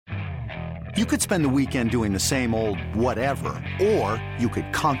You could spend the weekend doing the same old whatever, or you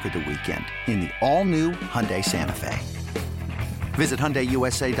could conquer the weekend in the all-new Hyundai Santa Fe. Visit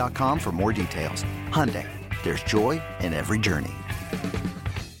HyundaiUSA.com for more details. Hyundai, there's joy in every journey.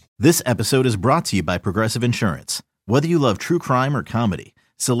 This episode is brought to you by Progressive Insurance. Whether you love true crime or comedy,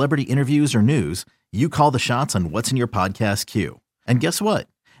 celebrity interviews or news, you call the shots on what's in your podcast queue. And guess what?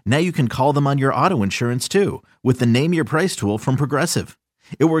 Now you can call them on your auto insurance too with the Name Your Price tool from Progressive.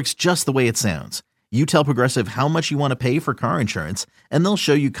 It works just the way it sounds. You tell Progressive how much you want to pay for car insurance, and they'll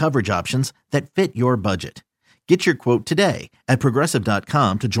show you coverage options that fit your budget. Get your quote today at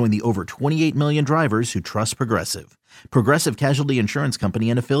Progressive.com to join the over 28 million drivers who trust Progressive. Progressive Casualty Insurance Company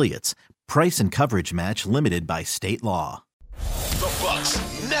and Affiliates. Price and coverage match limited by state law. The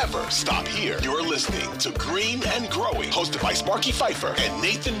Bucks never stop here. You're listening to Green and Growing, hosted by Sparky Pfeiffer and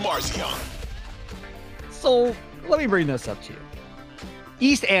Nathan Marzion. So let me bring this up to you.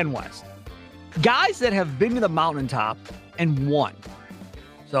 East and West. Guys that have been to the mountaintop and won.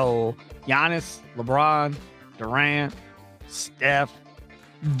 So Giannis, LeBron, Durant, Steph,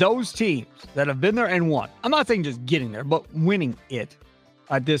 those teams that have been there and won. I'm not saying just getting there, but winning it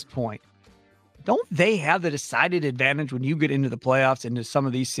at this point. Don't they have the decided advantage when you get into the playoffs, into some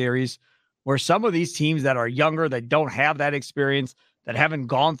of these series, where some of these teams that are younger, that don't have that experience, that haven't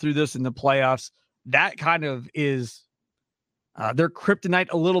gone through this in the playoffs, that kind of is their kryptonite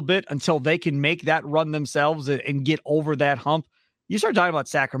a little bit until they can make that run themselves and get over that hump. You start talking about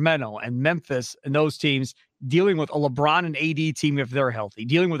Sacramento and Memphis and those teams dealing with a LeBron and AD team if they're healthy,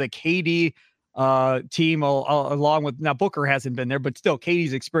 dealing with a KD team along with, now Booker hasn't been there, but still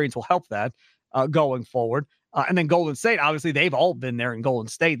KD's experience will help that going forward. And then Golden State, obviously they've all been there in Golden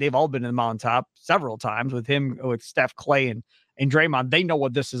State. They've all been in the mountaintop several times with Steph, Clay, and Draymond. They know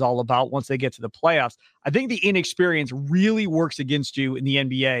what this is all about once they get to the playoffs. I think the inexperience really works against you in the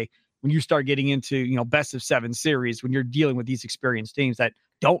NBA when you start getting into, best of 7 series, when you're dealing with these experienced teams that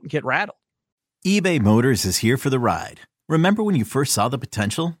don't get rattled. eBay Motors is here for the ride. Remember when you first saw the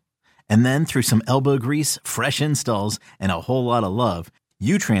potential? And then through some elbow grease, fresh installs, and a whole lot of love,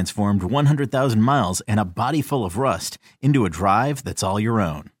 you transformed 100,000 miles and a body full of rust into a drive that's all your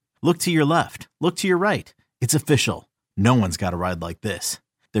own. Look to your left. Look to your right. It's official. No one's got a ride like this.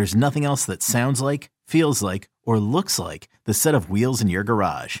 There's nothing else that sounds like, feels like, or looks like the set of wheels in your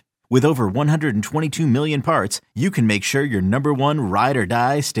garage. With over 122 million parts, you can make sure your number one ride or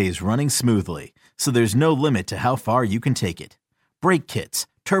die stays running smoothly. So there's no limit to how far you can take it. Brake kits,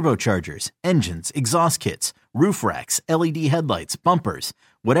 turbochargers, engines, exhaust kits, roof racks, LED headlights, bumpers,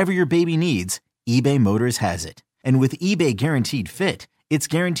 whatever your baby needs, eBay Motors has it. And with eBay Guaranteed Fit, it's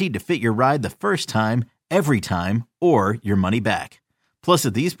guaranteed to fit your ride the first time, every time, or your money back. Plus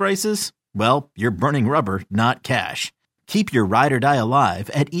at these prices, well, you're burning rubber, not cash. Keep your ride or die alive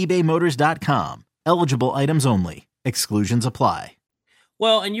at ebaymotors.com. Eligible items only. Exclusions apply.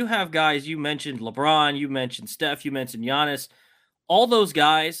 Well, and you have guys, you mentioned LeBron, you mentioned Steph, you mentioned Giannis. All those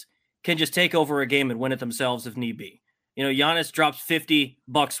guys can just take over a game and win it themselves if need be. Giannis drops 50,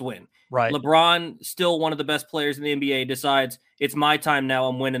 Bucks win. Right. LeBron, still one of the best players in the NBA, decides it's my time now,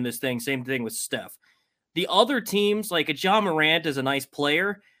 I'm winning this thing. Same thing with Steph. The other teams, like a Ja Morant is a nice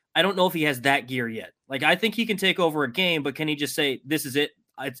player. I don't know if he has that gear yet. Like, I think he can take over a game, but can he just say, this is it?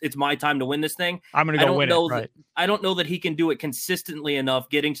 It's my time to win this thing. I'm going to go win it. Right. I don't know that he can do it consistently enough,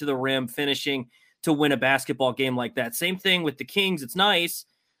 getting to the rim, finishing to win a basketball game like that. Same thing with the Kings. It's nice,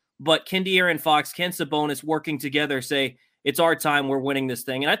 but can De'Aaron Fox, Ken Sabonis working together say, it's our time, we're winning this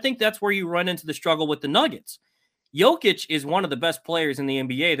thing? And I think that's where you run into the struggle with the Nuggets. Jokic is one of the best players in the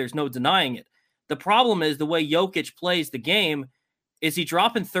NBA. There's no denying it. The problem is the way Jokic plays the game. Is he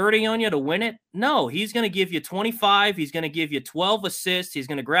dropping 30 on you to win it? No, he's going to give you 25. He's going to give you 12 assists. He's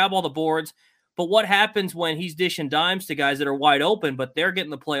going to grab all the boards. But what happens when he's dishing dimes to guys that are wide open, but they're getting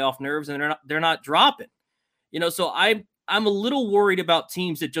the playoff nerves and they're not dropping? So I'm a little worried about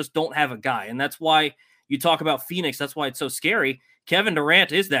teams that just don't have a guy. And that's why you talk about Phoenix. That's why it's so scary. Kevin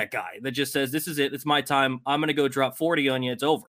Durant is that guy that just says, this is it. It's my time. I'm going to go drop 40 on you. It's over.